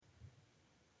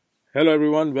Hello,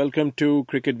 everyone. Welcome to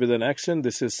Cricket with an Accent.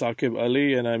 This is Saqib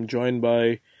Ali, and I'm joined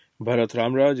by Bharat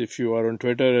Ramraj. If you are on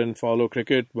Twitter and follow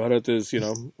cricket, Bharat is,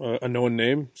 a known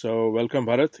name. So, welcome,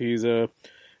 Bharat. He's a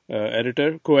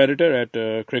co-editor at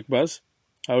CricBuzz.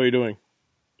 How are you doing?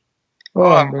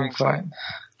 Oh, I'm doing fine.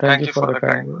 Thank you for the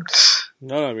kind words.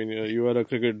 No, I mean you are a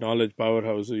cricket knowledge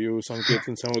powerhouse. You, Sanket,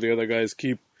 and some of the other guys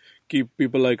keep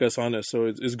people like us honest. So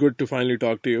it's good to finally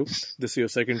talk to you. This is your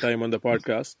second time on the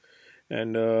podcast,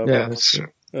 and Yeah, that's true.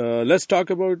 let's talk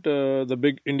about the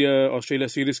big India Australia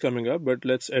series coming up, but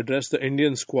let's address the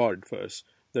Indian squad first.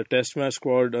 The Test match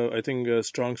squad, I think a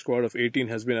strong squad of 18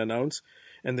 has been announced,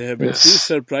 and there have been few Yes.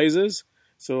 surprises.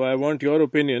 So I want your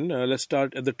opinion. Let's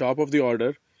start at the top of the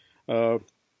order. Uh,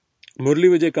 Murli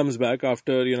Vijay comes back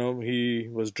after he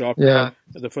was dropped Yeah.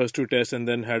 the first two tests and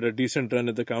then had a decent run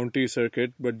at the county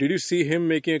circuit. But did you see him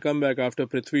making a comeback after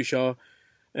Prithvi Shaw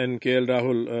and KL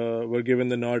Rahul were given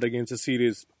the nod against the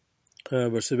series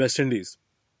versus West Indies?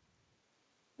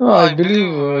 No, I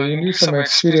believe you need some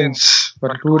experience for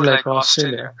a tour like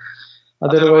Australia.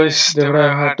 Otherwise, they would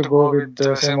have had to go with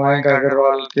say Mayank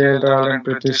Agarwal, KL Rahul, and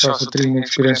Prithvi Shaw, so three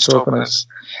inexperienced openers.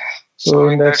 So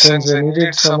in that sense, they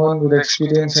needed someone with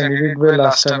experience, and he did well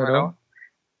last time around.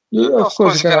 Of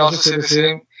course, you can also say the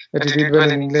same that he did well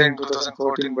in England in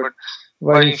 2014, but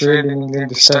why he failed in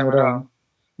England this time around.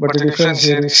 But the difference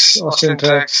here is Austrian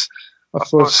tracks. Of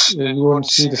course, you won't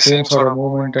see the same sort of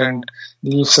movement, and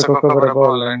they use the Kookaburra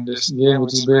ball, and this game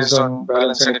which is based on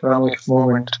balance and economic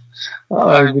movement.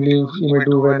 I believe he may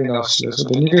do well in Australia. So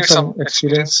they needed some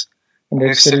experience, and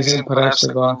that's the reason perhaps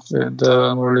they've gone with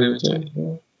Murali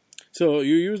Vijay. So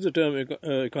you use the term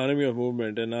economy of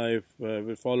movement, and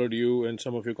I've followed you and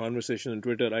some of your conversation on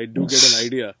Twitter. I do get an Yes.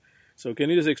 idea. So can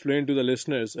you just explain to the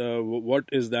listeners what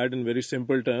is that in very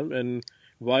simple term, and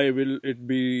why will it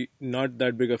be not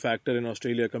that big a factor in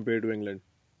Australia compared to England?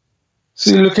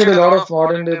 So you look at a lot of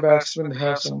modern day batsmen, they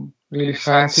have some really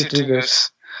fancy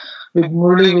triggers. With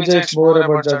Murali Vijay, it's more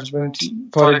about judgment.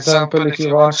 For example, if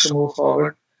he wants to move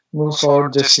forward, he moves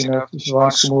forward just enough. If he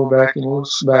wants to move back, he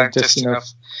moves back just enough.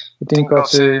 You think of,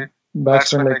 say,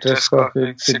 batsmen like Trescott,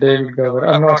 say David Gower.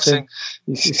 I'm not saying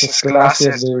he's as classy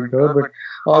as David Gower, but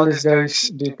all these guys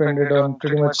depended on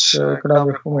pretty much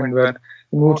economic movement where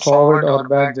he moved forward or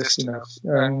back just enough.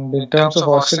 And in terms of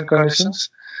Australian conditions,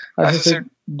 as I said,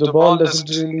 the ball doesn't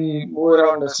really move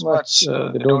around as much.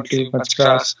 They don't leave much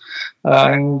grass.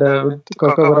 And with the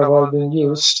Coca-Cola ball being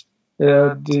used,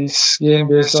 this game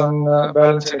based on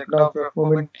balance and economic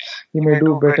movement, he may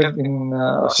do better in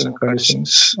Australian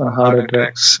conditions on harder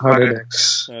decks.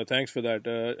 Thanks for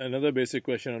that. Another basic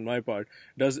question on my part: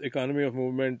 does economy of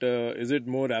movement is it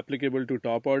more applicable to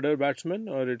top order batsmen,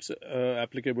 or it's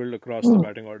applicable across the Hmm.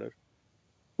 batting order?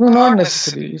 No, not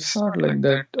necessarily. It's not like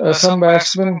that. Some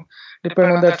batsmen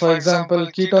depend on that. For example,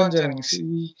 Keaton Jennings,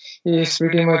 he is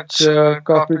pretty much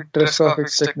copied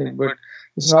Trescoffick's technique, but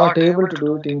he's not able to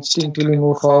do it instinctively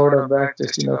move forward or back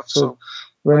just enough. So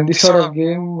when this sort of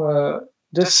game,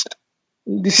 just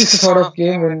this is a sort of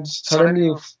game when suddenly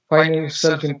you find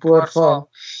yourself in poor form,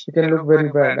 you can look very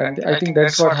bad. And I think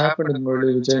that's what happened in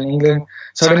Murali Vijay in England.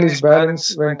 Suddenly his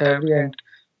balance went heavy and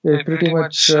he pretty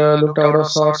much looked out of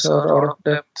sorts or out of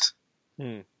depth.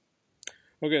 Hmm.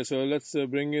 Okay, so let's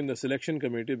bring in the selection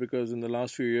committee because in the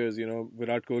last few years,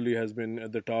 Virat Kohli has been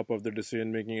at the top of the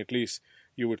decision making. At least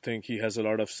you would think he has a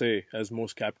lot of say, as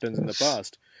most captains in the Yes.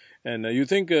 past. And you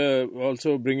think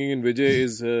also bringing in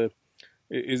Vijay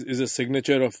is a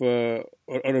signature of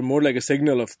or more like a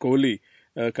signal of Kohli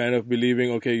kind of believing,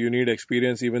 okay, you need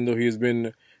experience, even though he's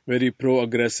been very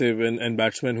pro-aggressive and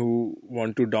batsmen who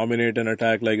want to dominate and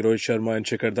attack like Rohit Sharma and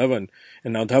Shikhar Dhawan.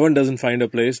 And now Dhawan doesn't find a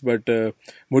place, but Murli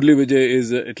Vijay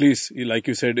is at least, like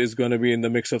you said, is going to be in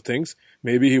the mix of things.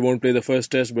 Maybe he won't play the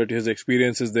first test, but his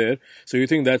experience is there. So you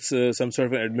think that's some sort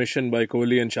of an admission by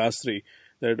Kohli and Shastri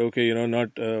that okay, not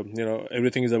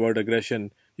everything is about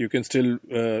aggression. You can still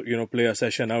play a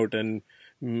session out and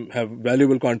have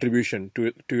valuable contribution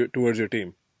towards your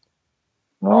team.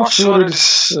 Not sure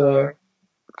it's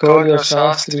Kohli or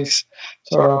Shastri's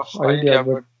sort of idea,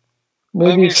 but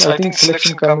maybe it's, I think,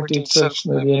 selection committee itself,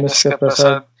 maybe MSK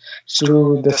Prasad, to do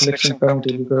with the selection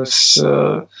committee because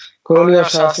Kohli or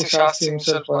Shastri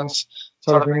himself once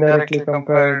sort of indirectly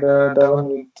compared Dhawan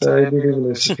with AB de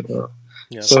Villiers. If you know.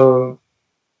 Yeah. So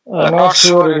I'm not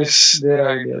sure it is their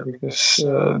idea because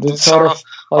they sort of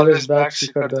always back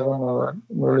Shikhar Dhawan or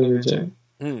Murali Vijay.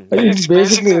 Yeah. It's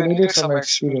basically they needed some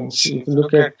experience. If you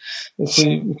look at, you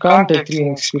see, you can't take three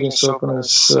inexperienced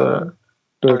openers to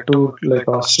a tour like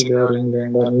Australia or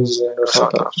England or New Zealand or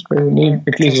South Africa. You need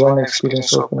at least one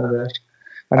experienced opener there.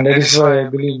 And that is why I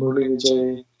believe Murali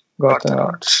Vijay got the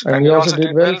nod. And he also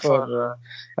did well for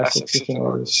Essex, if you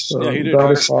notice. Yeah, So he he did got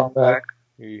his well. form back.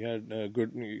 He had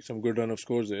some good run of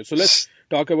scores there. So let's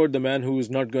talk about the man who is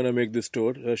not going to make this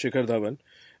tour, Shikhar Dhawan.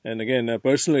 And again,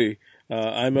 personally,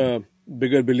 I'm a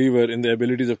bigger believer in the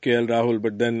abilities of KL Rahul,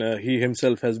 but then he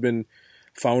himself has been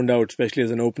found out, especially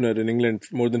as an opener in England,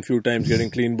 more than few times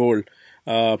getting clean bowled.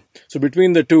 So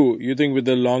between the two, you think with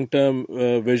the long-term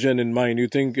vision in mind, you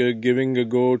think giving a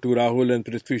go to Rahul and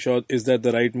Prithvi Shaw, is that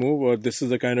the right move, or this is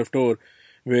the kind of tour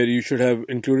where you should have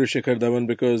included Shikhar Dhawan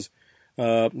because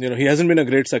he hasn't been a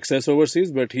great success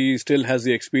overseas, but he still has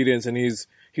the experience and he's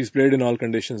played in all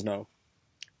conditions now.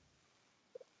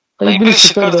 I believe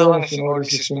Shikhar Dhawan, if you notice,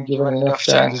 he's been given enough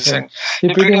chances, and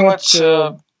he pretty much,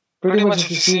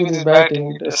 if you see with his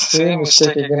batting, it does the same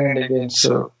mistake again and again.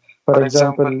 So, for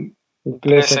example, he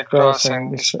plays across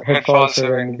and his head falls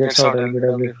away and he gets out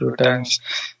LBW a few times.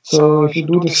 So, if you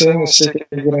do the same mistake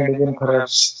again and again,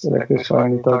 perhaps like this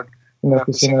one, we thought enough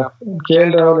is enough.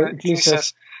 KL Rahul at least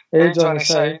has age on his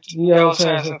side. He also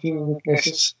has a few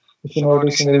weaknesses. If you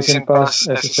notice in the recent past,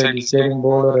 as I said, he's getting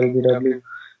bored or LBW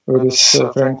with his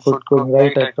front foot going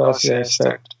right across. He has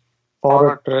that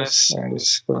forward press and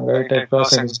is going right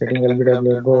across and is getting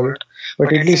LBW gold.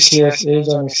 But at least he has age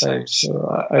on his side.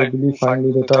 So I believe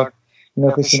finally they thought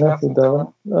enough is enough with that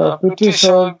one. Prithvi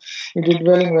Shaw, he did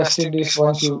well in West Indies.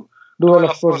 Once you do well,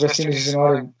 of course, West Indies is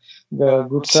not the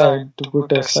good side, to good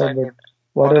test side, but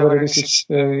whatever it is,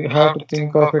 you have to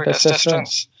think of it as test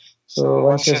runs. So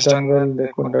once he has done well, they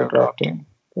couldn't have dropped him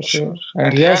for sure.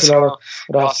 And he has a lot of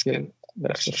raw skill,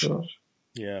 that's for sure.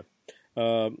 Yeah.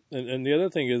 And the other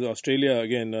thing is Australia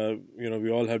again.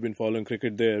 We all have been following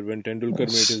cricket there. When Tendulkar made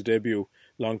his debut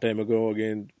long time ago,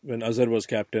 again when Azhar was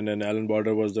captain and Alan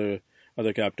Border was the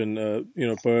other captain.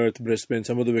 Perth, Brisbane,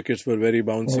 some of the wickets were very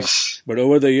bouncy. Yes. But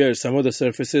over the years, some of the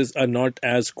surfaces are not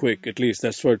as quick. At least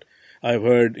that's what I've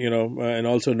heard. And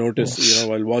also noticed. Yes.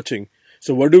 While watching.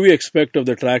 So what do we expect of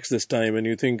the tracks this time? And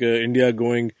you think India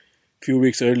going few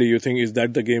weeks early? You think is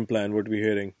that the game plan? What we're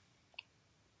hearing?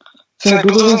 So in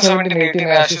 2017-18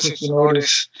 Ashes, if you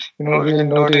notice, really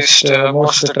noticed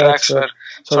most of the tracks were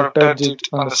sort of turgid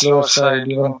on the slower side.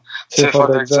 Even say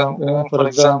for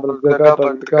example,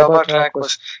 the Gabba track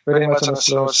was very much on the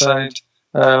slower side.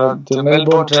 The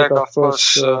Melbourne track, of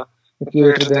course, the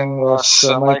curator then was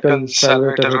Michael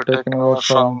Salvator, who had taken over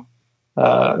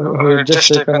who had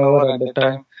just taken over at the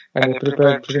time, and they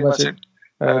prepared pretty much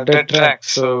a dead track.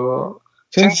 So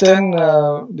since then,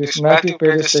 this Matthew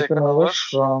Page has taken over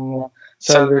from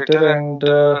Salvator, and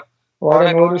what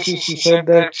I noticed is he said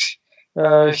that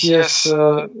he has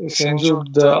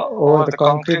enjoyed over the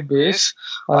concrete base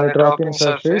on a drop-in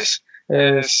surface,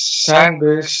 a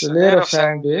layer of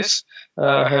sand base.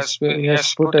 He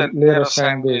has put a layer of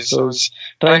sand base, so he's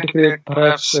trying to create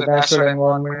perhaps a natural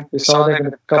environment. We saw that in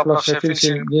a couple of Sheffield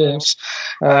Shield games,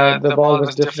 the ball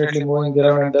was definitely moving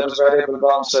around and there was variable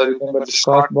bounce. I remember the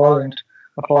Scott Boland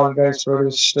of all guys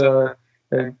produced a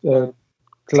delivery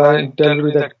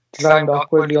that climbed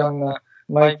awkwardly on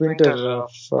Mike Winter of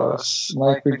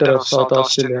South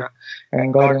Australia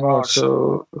and got him out.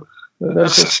 So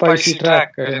there's a spicy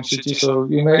track at MCG. So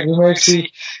we might see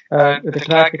the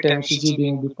track at MCG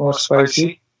being a bit more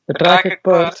spicy. The track at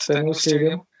Perth, the new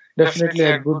stadium, definitely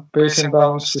had good pace and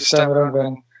bounce this time around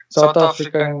when South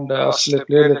Africa and Australia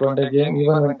played that one-day game.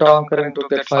 Even when Tom Curran took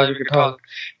that 5-wicket haul,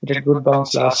 it had good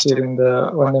bounce last year in the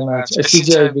one-day match.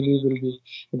 SCG, I believe, will be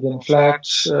again flat.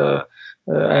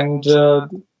 And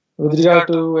with regard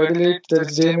to Adelaide, there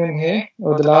is Damien Hay.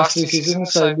 Over the last 3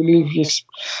 seasons, I believe he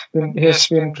has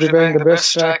been preparing the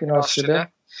best track in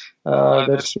Australia.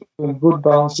 There's been good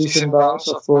bounce, decent bounce.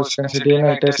 Of course, can say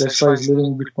day-night test, that's why he's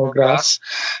leaving a bit more grass.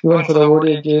 Even for the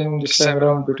ODI game this time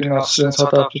around between Australia and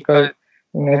South Africa,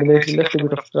 in Adelaide, he left a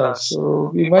bit of grass.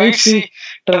 So we might see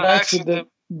tracks with a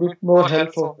bit more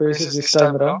help of paces this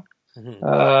time around. In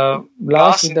the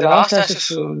last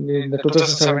Ashes, in the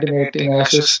 2017-18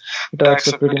 Ashes, the tracks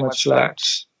are pretty much flat.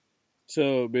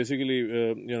 So basically,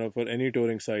 for any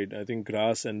touring side, I think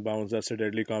grass and bounce, that's a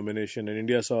deadly combination. And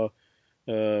India saw,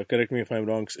 correct me if I'm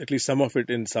wrong, at least some of it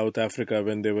in South Africa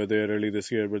when they were there early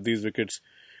this year, but these wickets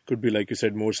could be, like you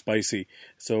said, more spicy.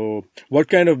 So what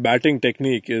kind of batting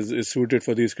technique is suited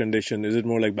for these conditions? Is it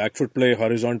more like back foot play,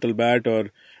 horizontal bat, or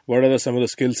what are some of the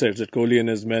skill sets that Kohli and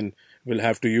his men will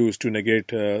have to use to negate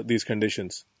these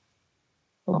conditions?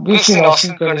 Obviously, in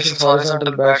Australian conditions,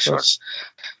 horizontal bat shots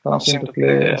comes into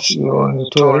play, as you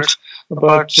told.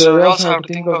 But we also have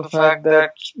to think of the fact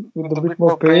that with a bit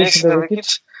more pace in the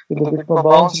wickets, with a bit more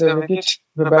bounce in the wickets,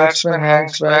 the batsman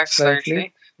hangs back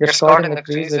slightly, gets caught in the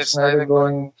crease, it's neither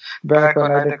going back or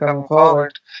neither coming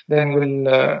forward, then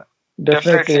will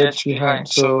definitely edge behind.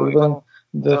 So even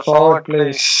the forward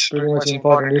play is pretty much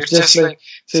important. It's just like,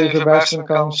 say, if a batsman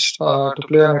comes to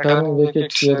play on a turning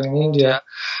wicket here in India,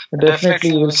 definitely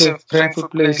you will say front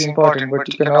foot play is important, but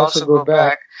you can also go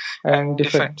back and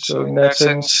defend. So in that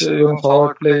sense, even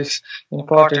forward play is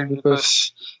important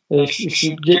because if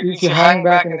you hang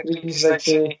back in the crease, like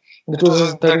say in the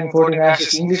 2013-14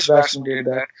 Ashes, English batsmen did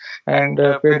that and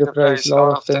paid the price. A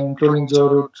lot of them, including Joe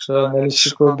Root,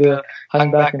 Alistair Cook, they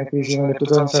hung back in the crease. Even the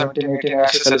 2017-18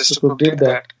 Ashes, Alistair Cook did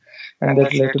that, and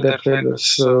that led to their failures.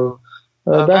 So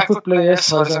back foot play, yes,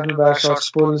 horizontal back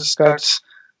shots, pulls, cuts.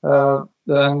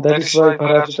 And that is why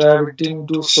perhaps Dravid didn't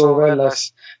do so well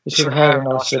as he should have in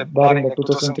Australia, barring the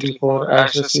 2003-4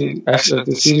 Ashes,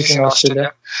 the series in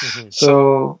Australia. Hmm.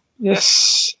 So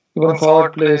yes, even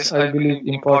forward play is, I believe,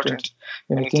 important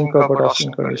when you think about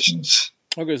Australian conditions.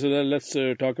 Okay, so then let's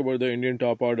talk about the Indian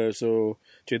top order. So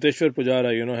Cheteshwar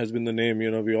Pujara, has been the name,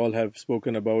 we all have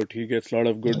spoken about. He gets a lot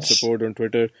of good Yes. support on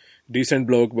Twitter. Decent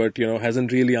bloke, but,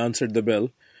 hasn't really answered the bell.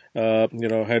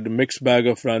 Had a mixed bag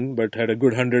of run, but had a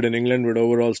good 100 in England, but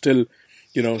overall still,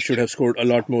 should have scored a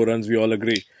lot more runs. We all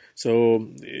agree. So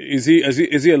is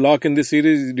he a lock in this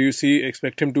series? Do you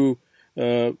expect him to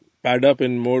pad up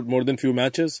in more than few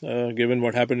matches, given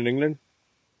what happened in England?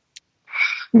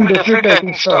 Definitely, I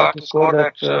think so. To score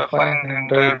that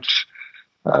 500,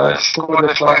 score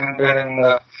the 500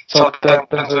 in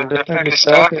Southampton, so definitely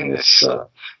start in this.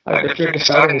 Definitely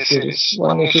start in this series.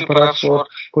 One issue perhaps for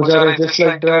Pujara is just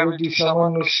like Dravid, is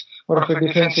someone who's more of a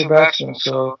defensive batsman.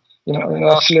 So in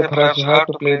Australia, perhaps you have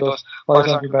to play those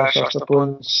horizontal back shots, the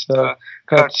pulls, the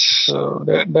cuts. So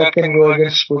that can go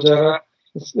against Pujara.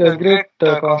 It's a great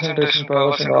concentration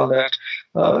powers and all that.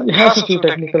 It has a few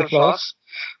technical flaws.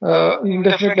 You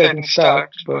definitely, I think, start,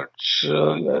 but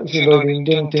the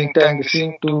Indian think tank, they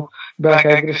seem to back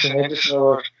aggression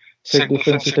over, say,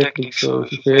 defensive techniques. So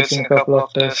if you're facing a couple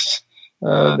of tests,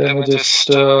 they may just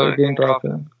again drop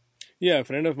in. Yeah, a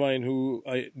friend of mine who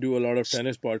I do a lot of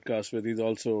tennis podcasts with, he's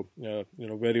also,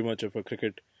 very much of a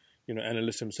cricket,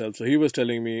 analyst himself. So he was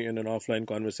telling me in an offline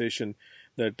conversation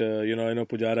that, I know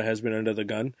Pujara has been under the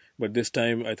gun, but this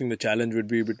time I think the challenge would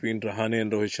be between Rahane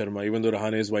and Rohit Sharma, even though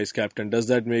Rahane is vice captain. Does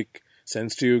that make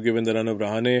sense to you, given the run of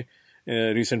Rahane,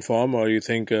 recent form, or you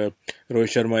think Rohit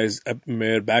Sharma is a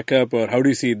mere backup, or how do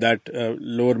you see that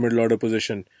lower middle order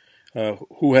position?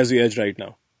 Who has the edge right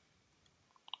now?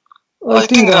 I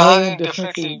think Rahane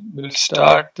definitely will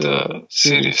start the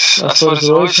series. As far as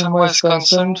Rohit Sharma is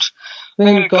concerned, I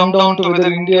think it will come down to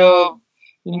whether India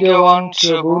wants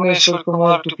Bhuvneshwar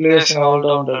Kumar to play as an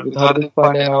all-rounder with Hardik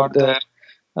Pandya out there.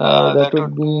 That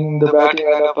would mean the batting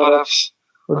lineup perhaps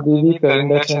would be weaker. In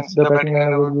that sense, the batting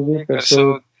lineup would be weaker.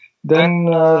 So then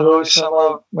Rohit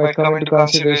Sharma might come into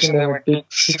consideration. They might pick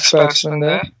six batsmen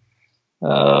there.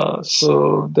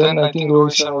 So then I think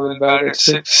Rohit Sharma will bat at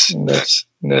six in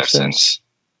that sense.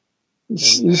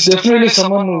 He's definitely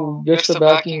someone who gets the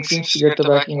backing, seems to get the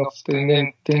backing of the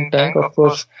Indian think tank. Of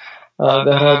course,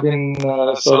 there have been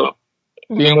sort of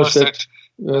rumors that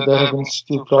there have been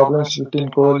few problems between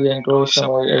Kohli and Rohit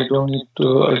Sharma. I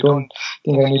don't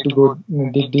think I need to go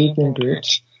dig deep into it.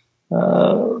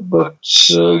 But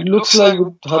it looks like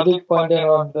with Hardik Pandya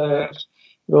not there,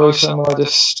 Rohit Sharma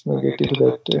just may get into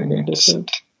that Indian descent.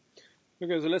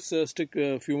 Okay, so let's stick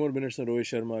a few more minutes on Rohit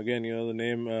Sharma again. The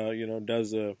name,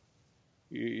 does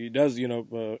he does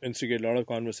instigate a lot of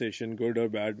conversation, good or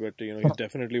bad, but he's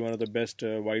definitely one of the best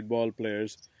white ball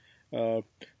players.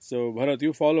 So Bharat,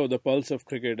 you follow the pulse of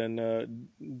cricket, and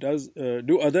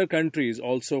do other countries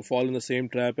also fall in the same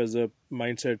trap as the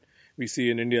mindset we see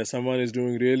in India? Someone is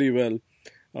doing really well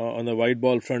on the white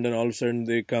ball front, and all of a sudden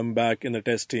they come back in the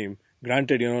test team.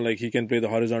 Granted, like he can play the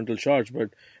horizontal shots,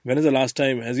 but when is the last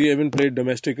time has he even played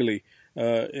domestically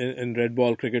in red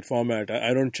ball cricket format?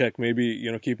 I don't check. Maybe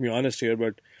keep me honest here,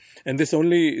 but and this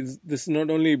not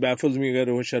only baffles me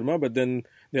about Rohit Sharma, but then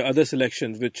the other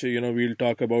selections which we'll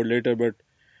talk about later. But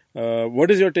what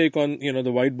is your take on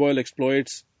the white ball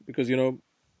exploits? Because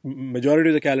majority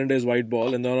of the calendar is white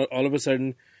ball, and then all of a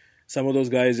sudden some of those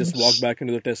guys just walk back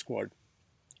into the test squad.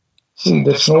 See,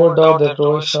 there's no doubt that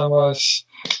Rohit Sharma is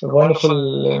a wonderful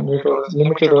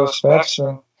limited overs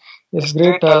batsman. He has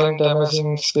great talent,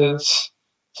 amazing skills,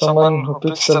 someone who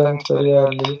picks the length very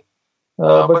early.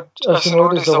 But as you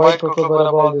notice, the white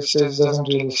Kookaburra ball these days doesn't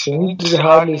really swing. It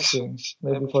hardly swings.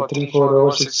 Maybe for 3-4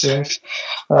 overs it swings.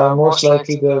 Most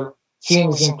likely the seam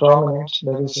isn't prominent.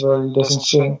 That is why it doesn't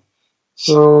swing.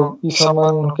 So he's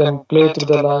someone who can play through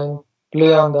the line,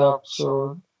 play on the up.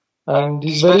 So and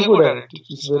he's very good at it.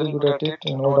 He's very good at it,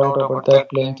 no doubt about that.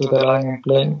 Playing through the line and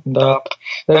playing in the up.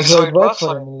 That is how it works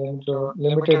for him in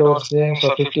limited overs games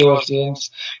or 50 overs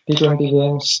games, T20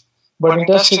 games. But in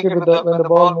Test cricket, when the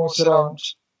ball moves around,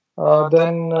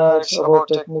 then it's about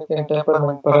technique and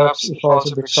temperament. Perhaps he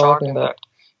falls a bit short in that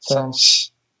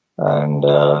sense. And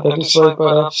that is why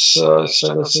perhaps he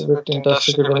struggles a bit in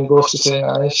Test cricket when he goes to say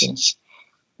nations.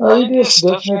 It is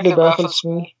definitely baffles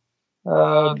me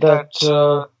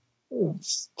that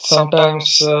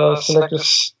sometimes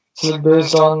selectors select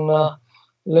based on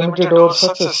limited over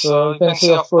success. You can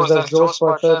say, of course, that Joe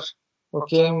Potter who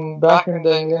came back in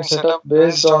the England setup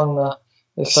based on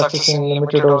his success in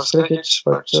limited overs cricket,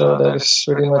 but that is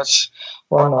pretty much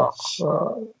one off.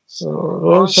 So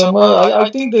Rohit Sharma, I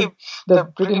think they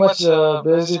pretty much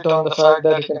based it on the fact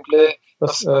that he can play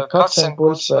cuts and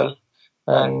pulls well,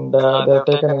 and they've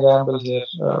taken a gamble here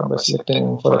by selecting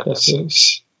him for a test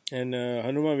series. And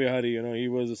Hanuma Vihari, he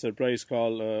was a surprise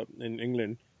call in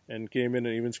England and came in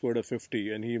and even scored a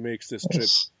 50, and he makes this trip.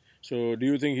 Yes. So, do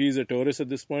you think he's a tourist at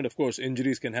this point? Of course,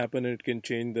 injuries can happen and it can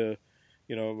change the,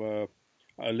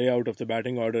 layout of the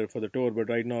batting order for the tour. But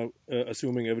right now,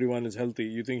 assuming everyone is healthy,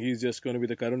 you think he's just going to be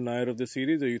the Karun Nair of the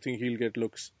series, or you think he'll get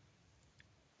looks?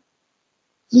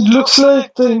 It looks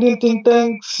like the Indian think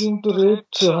tanks seem to rate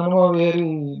Hanuma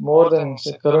Vihari more than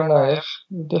say Karun Nair.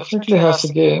 He definitely has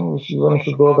a game. If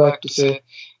you go back to say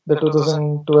the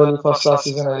 2012 first class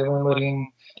season, I remember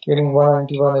him getting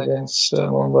 191 against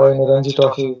Mumbai in a Ranji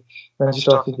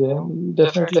Trophy game. He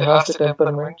definitely has the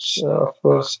temperament. Of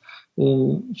course,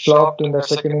 he flopped in that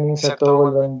second innings at the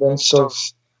Oval when Ben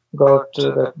Stokes got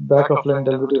that back of line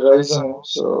delivery rise on him.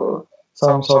 So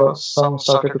some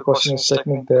started to question his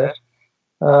technique there.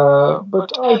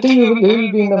 But I think he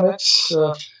will be in the mix.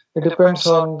 It depends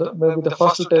on maybe the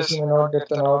first two tests he may not get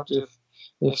the nod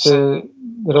if say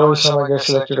Rohit Sharma gets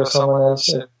selected or someone else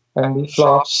and he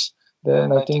flops,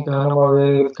 then I think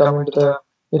Hanuma will come into the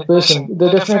equation. They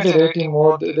definitely rate him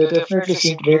more. They definitely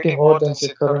seem to rate him more than say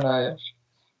Karun Nair,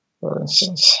 for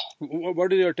instance.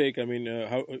 What is your take? I mean,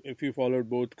 how if you followed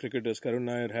both cricketers, Karun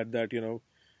Nair had that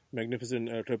magnificent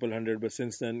triple hundred, but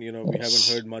since then we haven't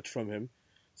Yes. heard much from him.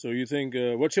 So you think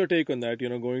what's your take on that?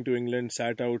 Going to England,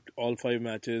 sat out all 5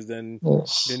 matches, then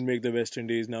Yes. didn't make the West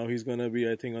Indies. Now he's gonna be,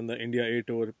 I think, on the India A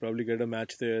tour, probably get a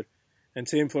match there. And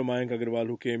same for Mayank Agarwal,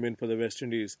 who came in for the West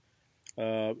Indies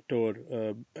tour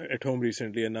at home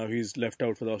recently, and now he's left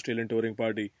out for the Australian touring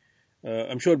party.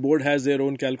 I'm sure board has their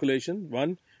own calculation.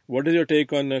 One, what is your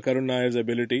take on Karun Nair's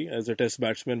ability as a Test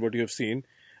batsman? What you have seen,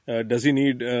 does he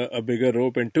need a bigger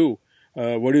rope? And two,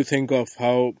 what do you think of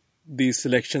how these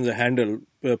selections are handled?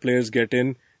 Players get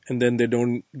in and then they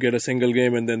don't get a single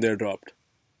game and then they're dropped.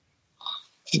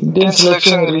 Indian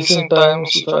selection in recent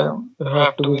times, if I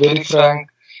have to be very frank,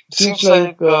 it seems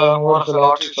like more of a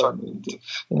lottery for me.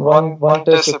 In one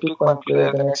test, they pick one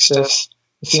player, the next test,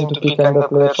 they seem to pick another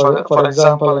player. For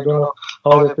example, I don't know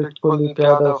how they picked Kuldeep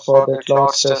Yadav for that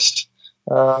Lord's test.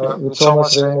 With so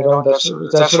much rain around,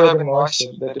 that should have been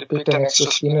moisture. They picked an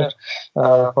extra spinner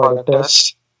for the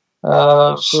test.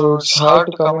 So it's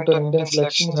hard to comment on Indian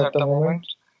selections at the moment.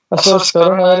 As far as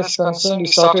Karun Nair is concerned, he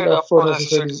started, of course,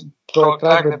 as you said, he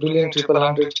cracked a brilliant triple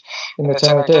hundred in the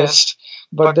Chennai Test.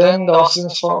 But then the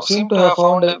Aussies seem to have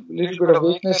found a little bit of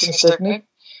weakness in his technique.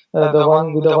 The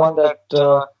one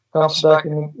that comes back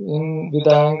in with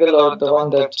the angle, or the one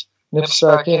that nips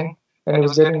back in, and he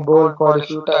was getting bowled quite a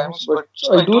few times. But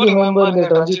I do remember in the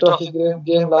Ranji Trophy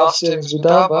game last year in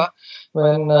Vidarbha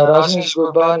when Rajneesh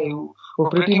Gurbani, who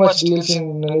pretty much deals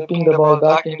in nipping the ball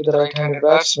back into the right-handed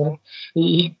batsman,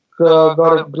 he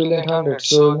got a brilliant 100.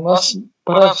 So he must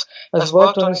perhaps has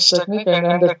worked on his technique,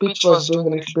 and that pitch was doing a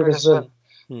little bit as well.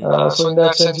 So in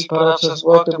that sense, he perhaps has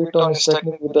worked a bit on his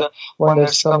technique with the one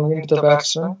that's coming into the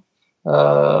batsman.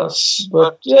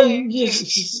 But yeah,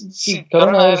 see,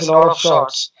 Karun Nair has a lot of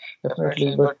shots,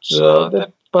 definitely. But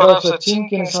that perhaps a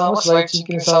chink in his armor, slight chink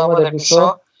in his armor that we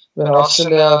saw when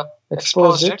Australia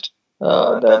exposed it,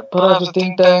 that perhaps the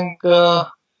think tank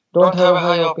don't have a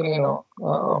high opinion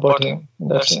about him in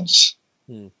that sense.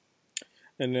 Hmm.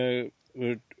 And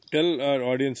tell our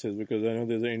audiences, because I know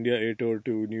there's an India A tour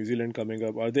to New Zealand coming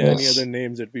up. Are there any Yes. other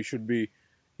names that we should be,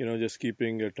 just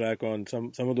keeping a track on?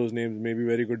 Some of those names may be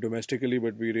very good domestically,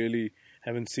 but we really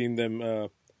haven't seen them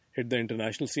hit the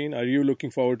international scene. Are you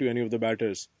looking forward to any of the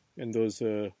batters in those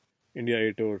India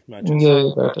A tour matches?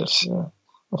 India batters, yeah.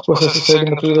 Of course, as you said in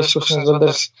the previous question as well,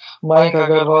 there's Mayank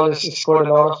Agarwal has scored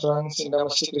a lot of runs in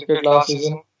domestic cricket last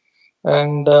season.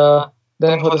 And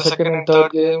then for the second and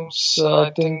third games, I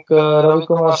think Ravi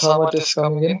Kumar Samath is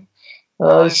coming in.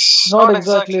 It's not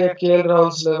exactly at KL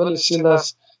Rahul's level. He still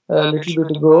has a little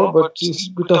bit to go, but he's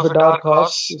a bit of a dark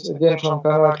horse. He's again from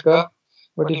Karnataka,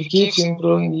 but if he keeps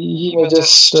improving, he may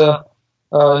just be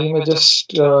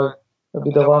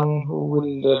the one who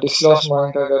will dislodge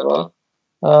Mayank Agarwal.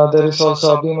 There is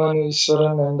also Abhimanyu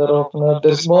Iswaran and the opener.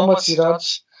 There is Mohammad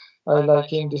Siraj. I like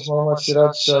him. This Mohammad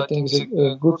Siraj, I think, is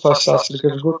a good first class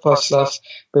cricketer, good first class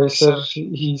pacer. I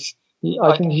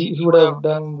think he would have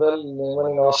done well even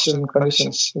in Australian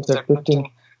conditions if they picked him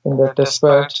in the test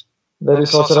match. There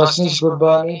is also Rajneesh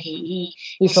Gurbani.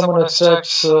 He's someone who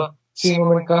extracts seam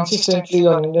movement consistently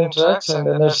on Indian tracks, and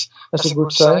then that's a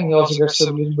good sign. He also gets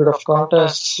a little bit of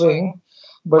contest swing,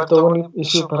 but the only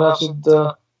issue perhaps with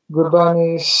the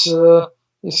Gurbani is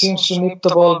he seems to nip the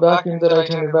ball back in the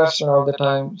right-handed batsman all the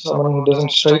time. Someone who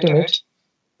doesn't straighten it.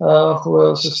 Who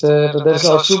else is there? There's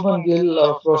Shubman Gill,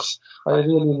 of course. I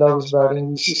really love his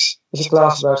batting. He's a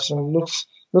class batsman. Looks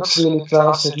really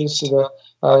class, at least to the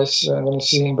eyes when you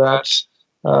see him bat.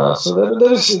 So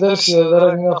there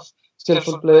are enough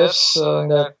skillful players in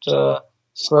that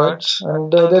squad,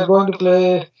 and they're going to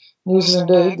play New Zealand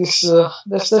Day.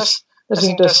 That's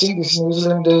interesting. This New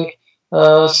Zealand Day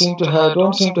don't seem to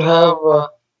have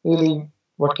really,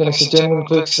 what can I say, genuine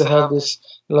quicks. They have this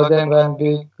Logan Van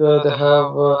Beek, they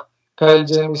have Kyle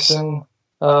Jamieson,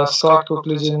 Scott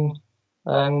Cookligin,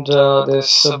 and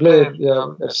there's Blair.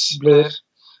 Yeah, that's Blair.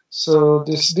 So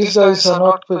these guys are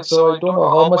not quick, so I don't know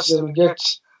how much they will get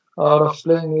out of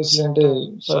playing New Zealand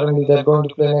Day. Suddenly they're going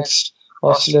to play next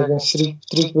Australia against three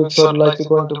quicks, or likely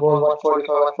going to bowl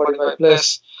 145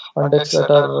 plus on decks that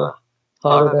are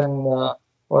harder than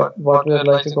what we are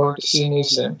likely going to see in New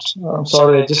Zealand. I'm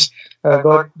sorry, I just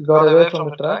got away from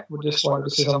the track, but just wanted to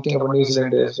say something about New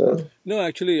Zealand as well. No,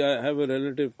 actually, I have a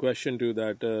relative question to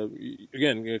that.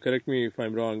 Again, correct me if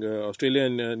I'm wrong. Australia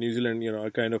and New Zealand, are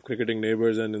kind of cricketing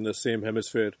neighbors and in the same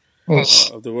hemisphere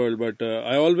of the world. But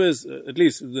I always, at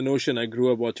least the notion, I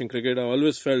grew up watching cricket, I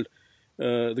always felt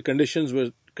the conditions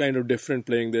were kind of different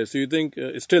playing there. So you think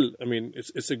it's still,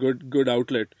 it's a good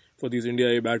outlet for these India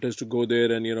A batters to go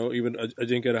there, and even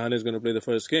Ajinkya Rahane is going to play the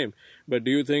first game. But do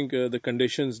you think the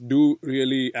conditions do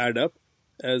really add up,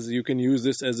 as you can use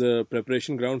this as a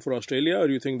preparation ground for Australia, or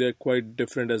do you think they're quite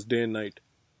different as day and night?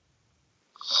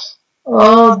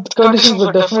 The conditions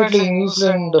were definitely in New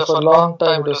Zealand for a long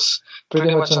time. It was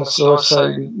pretty much on the slower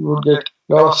side. You would get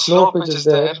a lot of slow pitches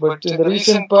there, but in the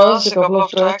recent past, a couple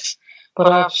of tracks,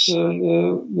 perhaps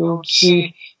you would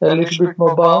see a little bit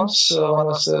more bounce. One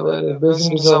was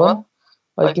Basin Reserve.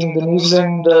 I think the New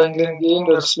Zealand England game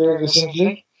that was played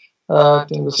recently, I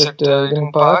think it was at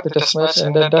Eden Park, the test match,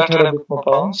 and that had a bit more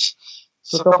bounce.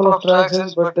 So a couple of tracks,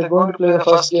 but they're going to play the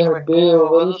first game at Bay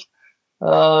Oval.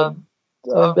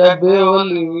 That Bay Oval,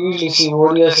 you usually see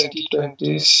ODIs and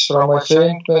T20s. From my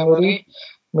faint memory,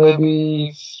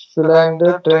 maybe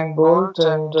Philander, Trent Bolt,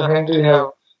 and Henry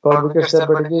have got wickets there,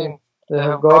 but again, they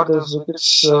have got those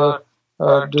wickets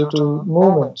due to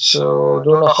movement. So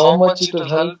don't know how much it will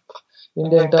help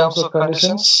India in terms of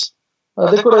conditions.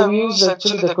 They could have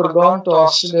gone to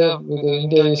Australia with the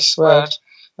India squad,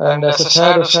 and as a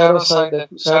shadow squad, they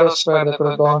could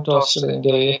have gone to Australia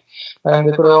India, and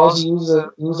they could have also used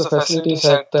the facilities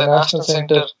at the National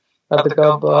Centre at the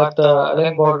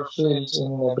Allen Border Fields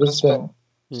in Brisbane.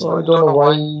 So I don't know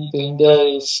why the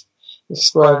India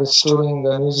squad is touring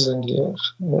New Zealand here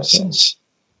in that sense.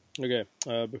 Okay,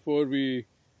 before we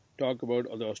talk about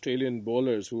the Australian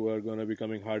bowlers who are going to be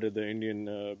coming hard at the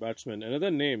Indian batsmen,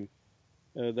 another name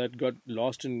that got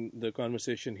lost in the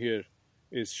conversation here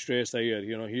is Shreyas Iyer.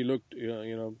 He looked,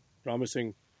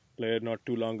 promising player not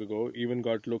too long ago. Even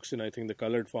got looks in, I think, the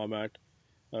coloured format,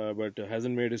 but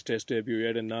hasn't made his Test debut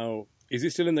yet. And now, is he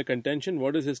still in the contention?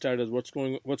 What is his status? What's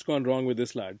gone wrong with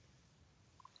this lad?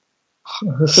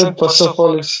 First of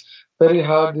all, it's very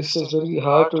hard. This is very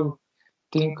hard to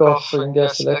think of India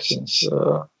selections.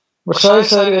 But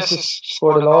Shreyas Iyer has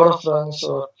scored a lot of runs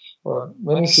or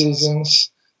many seasons.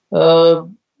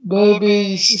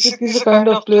 Maybe he's a kind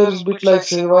of player who's a bit like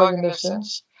Sehwag in that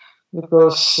sense,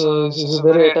 because he's a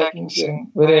very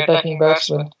attacking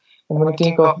batsman. And when you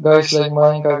think of guys like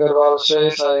Mayank Agarwal,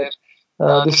 Shreyas Iyer,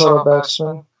 this sort of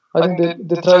batsmen, I think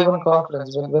they thrive on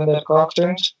confidence. When they're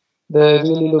confident, they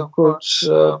really look good.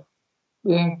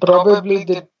 Probably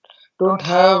they don't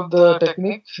have the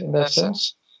technique in that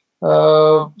sense.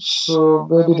 So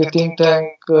maybe the think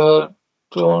tank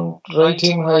don't rate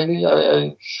him highly.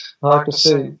 I hard to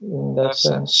say in that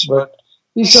sense, but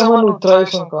he's someone who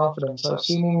thrives on confidence. I've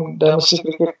seen him in domestic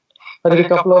cricket. I did a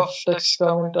couple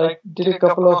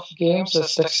of games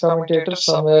as text commentator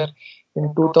somewhere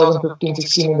in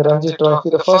 2015-16 in the Ranji Trophy.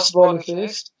 The first ball he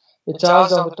faced, he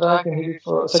charged on the track and hit it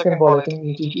for second ball. I think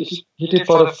he hit it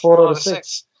for a 4 or a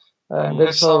 6. and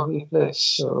that's how he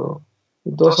plays. So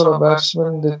with those sort of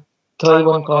batsmen, they thrive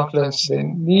on confidence. They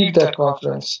need that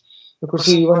confidence. You could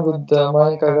see even with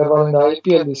Mayank Agarwal in the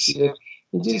IPL this year,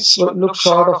 he just looked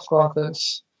short of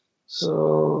confidence.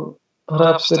 So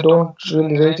perhaps they don't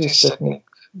really rate his technique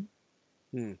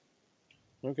Hmm.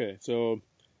 Okay, so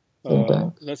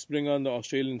sometimes. let's bring on the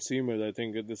Australian seamers. I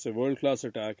think it's a world-class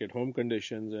attack at home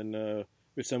conditions, and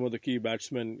with some of the key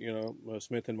batsmen,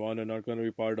 Smith and Warner not going to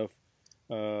be part of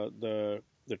the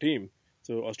team.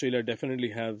 So Australia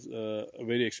definitely has a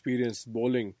very experienced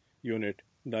bowling unit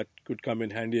that could come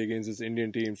in handy against this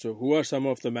Indian team. So who are some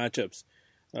of the matchups?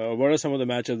 What are some of the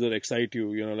matchups that excite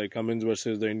you? Like Cummins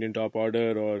versus the Indian top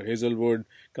order, or Hazelwood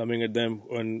coming at them.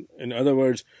 And in other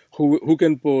words, who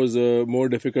can pose more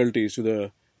difficulties to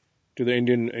the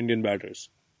Indian batters?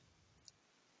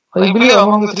 I believe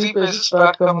among the three paces,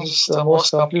 Pat Cummins is the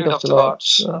most complete of the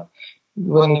lots.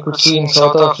 When you could see in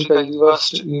South Africa, he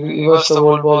reversed the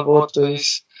world ball both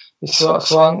ways. He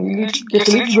swung, he gets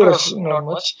a little bit of, not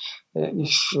much,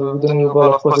 if with the new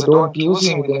ball. Of course, they don't use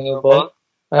him with the new ball.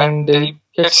 And he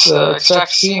gets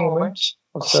exact seam movements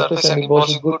of the surface, and he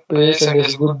bowls with good pace and he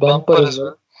has good bumper as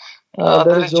well.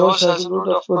 There is George Hazelwood.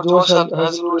 Of course,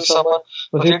 Hazelwood is someone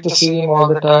who hit the seam all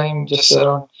the time, just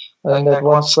around in that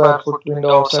 1 square foot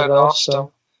window outside the off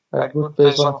stump at good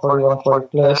pace, 140, 140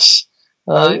 plus.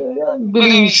 I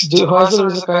believe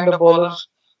Hazelwood is a kind of bowler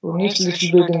who needs a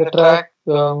little bit in the track,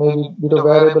 maybe a bit of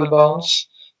variable bounce.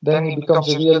 Then he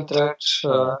becomes a real threat.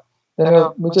 Then you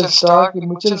have Mitchell Stark.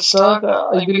 Mitchell Stark,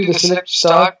 I believe they select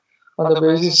Stark on the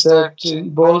basis that he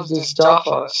bowls these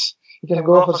Jaffas. He can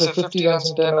go for say 50 runs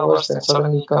in 10 overs, then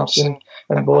suddenly he comes in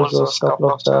and bowls those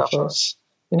couple of Jaffas.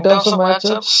 In terms of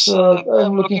matchups,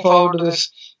 I'm looking forward to this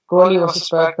Kohli versus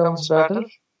Pat Cummins battle.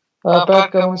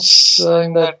 Pat Cummins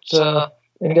in that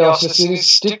India Australia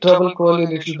series did trouble Kohli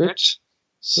a little bit,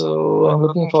 so I'm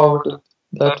looking forward to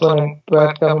that one. And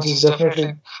Pat Cummins is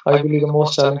definitely, I believe, the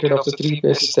most talented of the three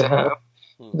paces they have.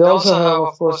 They also have,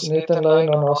 of course, Nathan Lyon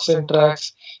on Australian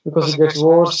tracks because he gets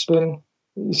over spin.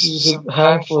 He's a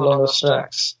handful on those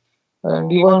tracks. And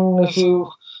even if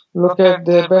you look at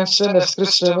their bench strength as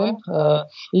Chris Trevin,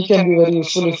 he can be very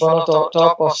useful if one of the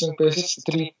top Australian paces,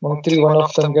 one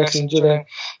of them gets injured, and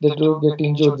they do get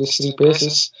injured, these three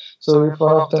paces. So if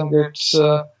one of them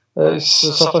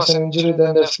suffers an injury,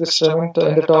 then there's Chris Trevin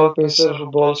and the tall pacer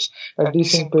who bowls at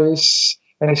decent pace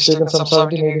and he's taken some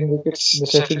 17, 18 wickets in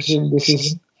the Sheffield Shield this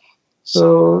season.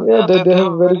 So yeah, they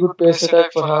have a very good pace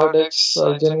attack for hard decks.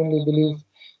 I genuinely believe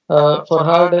for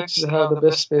hard decks they have the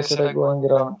best pace attack going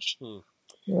around.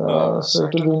 So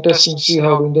it will be interesting to see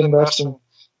how the Indian batsmen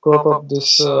cope up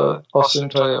this Australian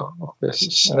trio of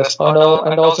paces,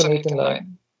 and also Nathan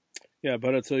Lyon. Yeah,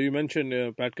 Bharat. So you mentioned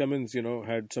Pat Cummins,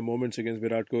 had some moments against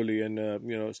Virat Kohli, and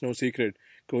it's no secret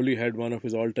Kohli had one of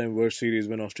his all-time worst series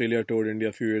when Australia toured India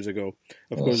a few years ago.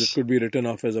 Of course, it could be written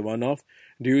off as a one-off.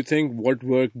 Do you think what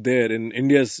worked there in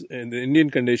the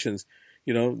Indian conditions?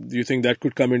 Do you think that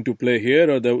could come into play here,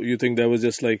 or you think that was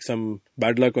just like some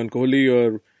bad luck on Kohli,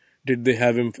 or did they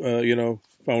have him,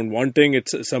 found wanting at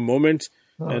some moments?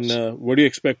 And what do you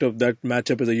expect of that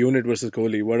matchup as a unit versus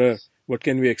Kohli? What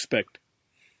can we expect?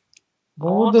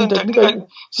 More than technical,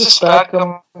 just Pat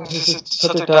Cummins is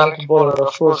such a talented bowler,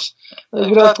 of course.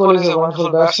 Virat Kohli is a wonderful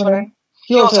batsman, and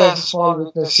he also has a small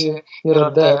weakness here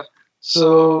or there.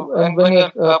 So, and when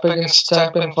you're up against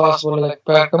champion fast bowler like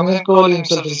Pat Cummins, and Kohli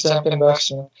himself is a champion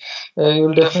batsman, you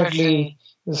will definitely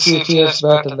see a fierce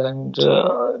battle, and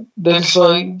that is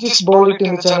why just bowl it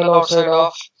in the channel outside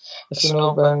off, as you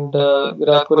know, and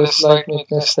Virat Kohli has slight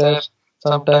weakness there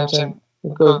sometimes, and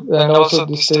also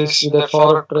these days with that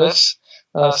forward press.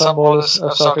 Some bowlers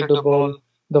have started to bowl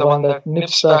the one that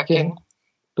nips back in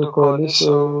to Kohli.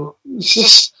 So it's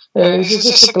just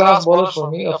a class bowler for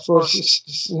me. Of course,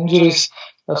 his injuries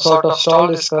have sort of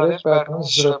stalled his career pattern.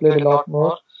 He should have played a lot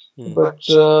more. But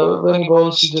when he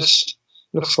bowls, he just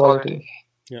looks quality.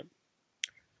 Yeah.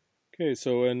 Okay,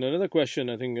 so another question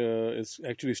I think is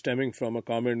actually stemming from a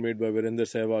comment made by Virender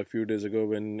Sehwag a few days ago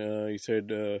when he said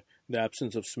the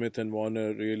absence of Smith and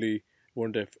Warner really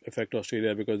won't affect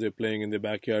Australia because they're playing in their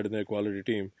backyard and they're a quality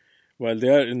team. While they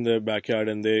are in the backyard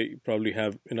and they probably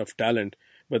have enough talent,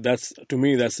 but to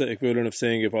me that's the equivalent of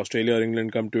saying if Australia or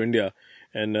England come to India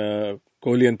and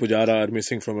Kohli and Pujara are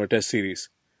missing from a Test series.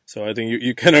 So I think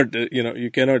you cannot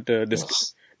discount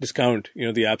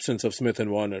the absence of Smith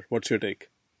and Warner. What's your take?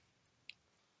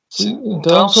 See, in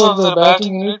terms of the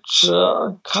batting unit,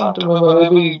 I can't remember.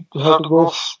 Maybe you have to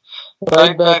go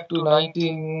right back to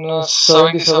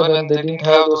 1977, and they didn't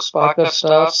have those Parker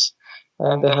stars,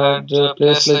 and they had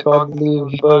players like Audley,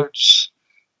 Hibbert,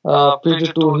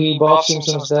 Peter Toohey, Bob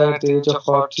Simpson's there at the age of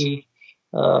 40.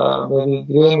 Maybe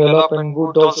Graham Yallop and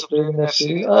Good also played in that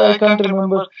series. I can't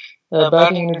remember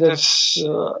batting unit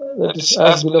that is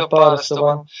as below par as the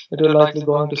one that we're likely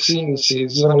going to see in this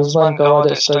series. Even Usman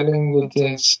Khawaja is struggling with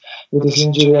his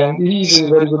injury, and he's a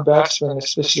very good batsman,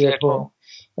 especially at home,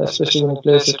 especially when he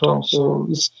plays at home. So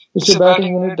it's a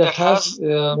batting unit that has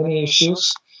many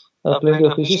issues, plenty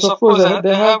of issues. Of course,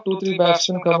 they have two, three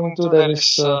batsmen coming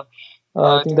through.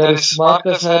 I think there is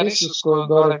Marcus Harris, who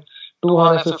got a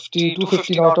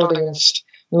 250 not out against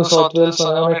New South Wales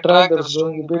on a track that was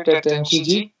doing a bit at the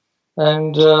MCG.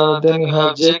 And then you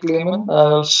have Jake Lehman,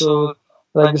 also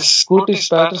like this Scottish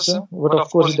Patterson, but of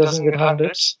course he doesn't get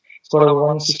hundreds. Scored over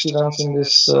 160 runs in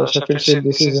this Sheffield Shield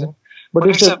this season. But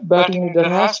it's a batting unit that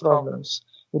has problems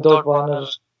without Warner,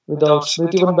 without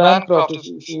Smith, even Bancroft.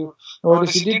 If you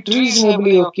notice, he did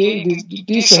reasonably okay. He did a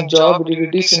decent job. He did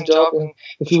a decent job in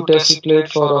the few tests he played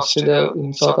for Australia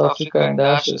in South Africa and the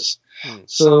Ashes.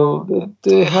 So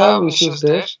they have issues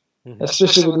there,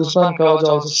 especially with Usman Khawaja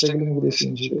also struggling with this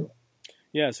injury.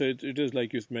 Yeah, so it is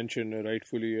like you mentioned,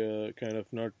 rightfully kind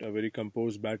of not a very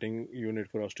composed batting unit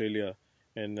for Australia,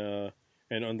 and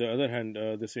on the other hand,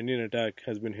 this Indian attack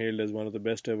has been hailed as one of the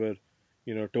best ever,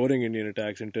 touring Indian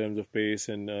attacks in terms of pace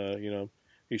and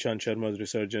Ishant Sharma's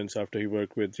resurgence after he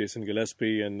worked with Jason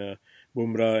Gillespie and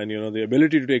Bumrah, and the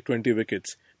ability to take 20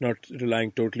 wickets, not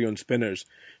relying totally on spinners.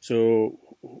 So,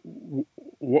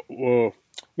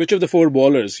 which of the four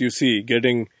bowlers you see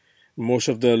getting most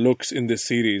of the looks in this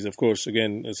series? Of course,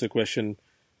 again, it's a question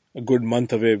a good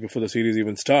month away before the series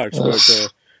even starts. But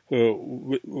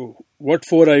what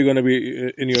four are you going to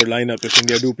be in your lineup if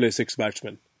India do play six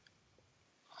batsmen?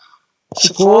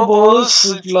 Four bowlers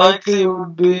likely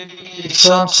would be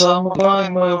Ishant Sharma,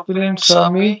 in my opinion,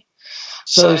 Shami.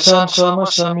 So Ishant Sharma,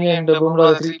 Shami, and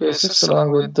Bumrah, the three pacers,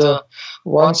 along with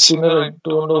one spinner. I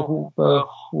don't know who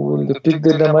will they pick.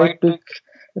 They might pick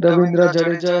Ravindra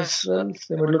Jadeja as well.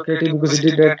 They might look at him because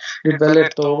he did well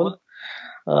at the Oval.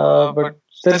 But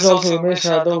there is also Umesh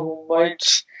Yadav who might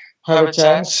have a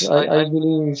chance. I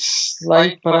believe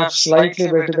perhaps slightly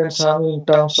better than Shami in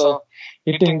terms of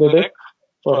hitting the deck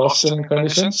for Australian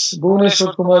conditions.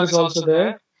 Bhuvneshwar Kumar is also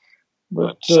there.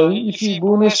 But if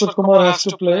Bhuvneshwar Kumar has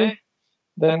to play,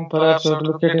 then perhaps you have to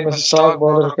look at him as a star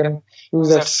bowler who can use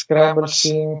that scramble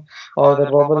seam or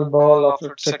that wobble ball of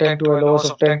say 10 12 overs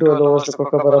of 10 12 overs, the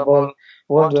Kookaburra ball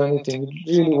won't do anything. It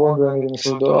really won't do anything.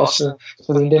 So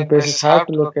the Indian pacers have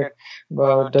to look at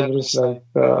deliveries like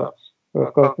the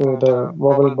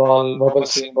wobble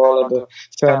seam ball or the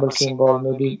scramble seam ball.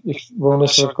 Maybe if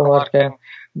Bhuvneshwar Kumar can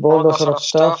bowl those sort of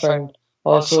stuff, and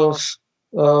also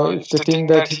if they think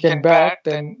that he can bat,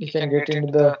 then he can get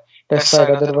into the test side.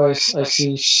 Otherwise, I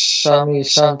see Shami,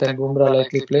 Ishant, and Bumrah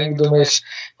likely playing. Dumesh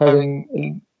having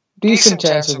a decent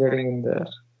chance of getting in there.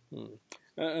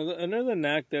 Another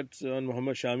knack that's on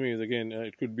Mohammad Shami is, again,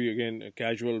 it could be again a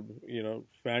casual,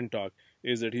 fan talk,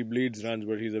 is that he bleeds runs,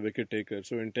 but he's a wicket taker.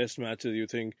 So in test matches, you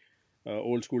think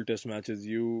old school test matches,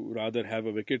 you rather have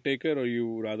a wicket taker or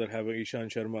you rather have a Ishant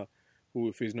Sharma, who,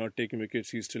 if he's not taking wickets,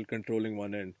 he's still controlling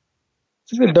one end?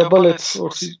 It's a double-edged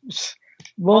sword.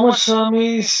 Mohammad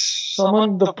Shami is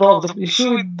someone. The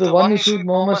issue with the one issue with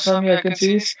Mohammad Shami I can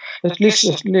see is at least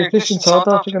in South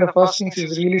Africa, the first innings he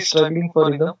was really struggling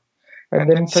for them,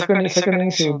 and then second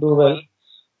innings he would do well,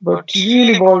 but he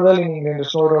really bowled well in England.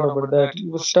 There's no doubt about that. He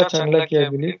was touch unlucky, I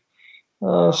believe.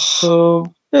 So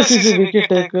yes, he's a wicket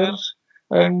taker,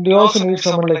 and you also need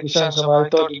someone like Ishant Sharma. I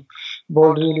thought he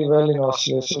bowled really well in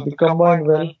Australia, so they combined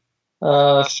well.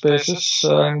 Spaces,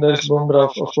 and there's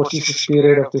Bumrah, of course, he's the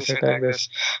spirit of this attack, there's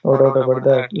no doubt about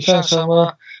that. Ishant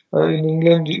Sharma in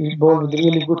England, he bowled with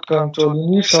really good control. You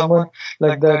need someone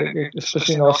like that,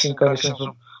 especially in Australian conditions.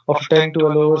 After 10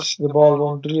 12 overs, the ball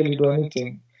won't really do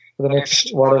anything. For the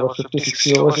next, whatever, 50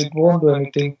 60 overs, it won't do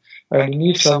anything. And you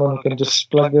need someone who can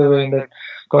just plug away in that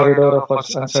corridor of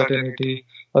uncertainty,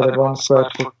 or that one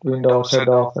square foot window outside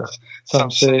the off, as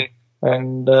some say.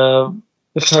 And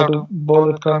just have to bowl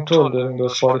with control during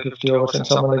those 40, 50 overs, and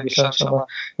someone like Ishant Sharma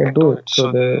can do it. So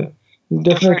they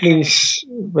definitely is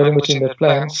very much in their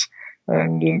plans,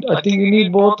 and I think you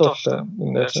need both of them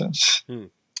in that sense.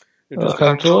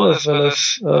 Control as well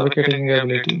as wicket-taking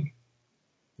ability.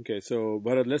 Okay, so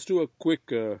Bharat, let's do a quick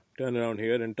turnaround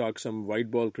here and talk some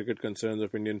white ball cricket concerns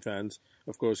of Indian fans.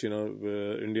 Of course,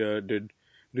 India did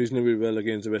reasonably well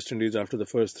against the West Indies after the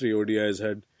first three ODIs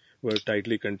were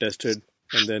tightly contested.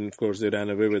 And then, of course, they ran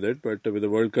away with it. But with the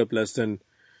World Cup less than,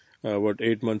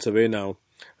 8 months away now,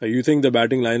 you think the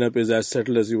batting lineup is as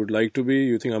settled as you would like to be?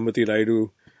 You think Ambati Rayudu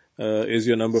is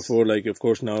your number 4? Like, of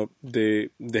course, now they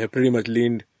have pretty much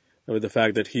leaned with the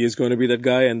fact that he is going to be that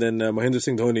guy, and then Mahendra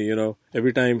Singh Dhoni,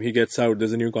 every time he gets out,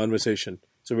 there's a new conversation.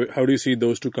 So how do you see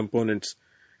those two components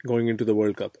going into the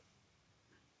World Cup?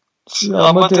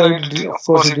 Ahmad of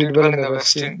course, he did well in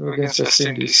the against West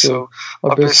Indies, so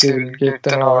obviously we'll get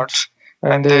the nod.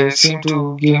 And they seem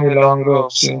to give me long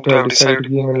rope, seem to have decided to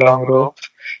give me long rope.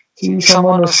 See,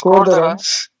 someone who scored the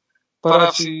runs,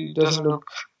 perhaps he doesn't look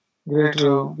great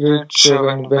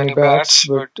when he bats,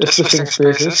 but especially in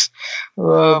spaces.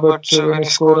 But when he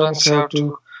scores runs, you have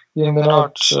to give him the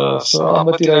nod. So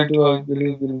Ambati Raidu, I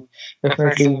believe, will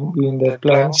definitely be in their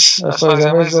plans. As far as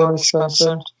Amazon is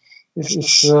concerned,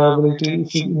 his ability,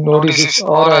 if you notice his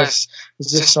aura is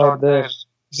just not there.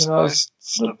 It's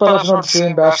perhaps not the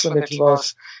same batsman that he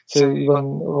was, say, even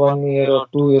 1 year or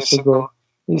 2 years ago.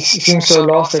 He seems to have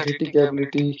lost that hitting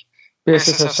ability.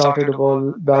 Paces have started to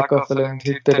ball back off the length,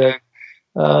 hit the deck.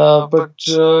 But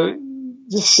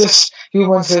just few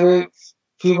months away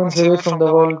from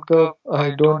the World Cup,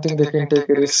 I don't think they can take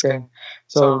a risk and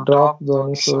so drop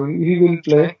Dhoni. So he will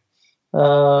play.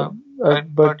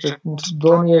 But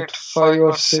Dhoni at 5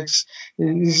 or 6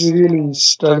 is really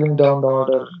struggling down the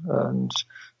order, and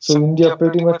so India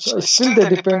pretty much still they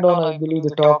depend on, I believe,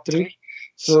 the top three.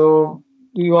 So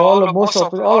all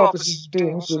opposition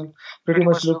teams will pretty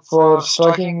much look for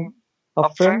striking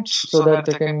up front so that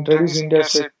they can reduce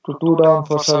India's set to 2 down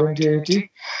for 70-80,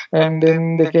 and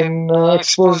then they can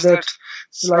expose that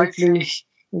slightly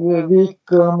weak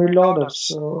middle order.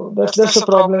 So that's a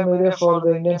problem area for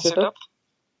the Indian setup.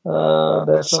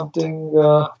 That's something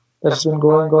that's been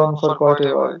going on for quite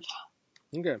a while.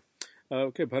 Okay.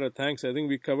 Okay, Bharat, thanks. I think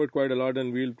we covered quite a lot,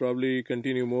 and we'll probably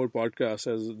continue more podcasts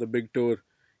as the big tour,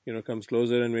 comes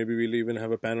closer, and maybe we'll even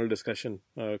have a panel discussion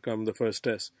come the first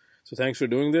test. So thanks for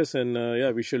doing this, and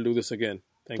we shall do this again.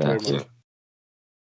 Thank you very much.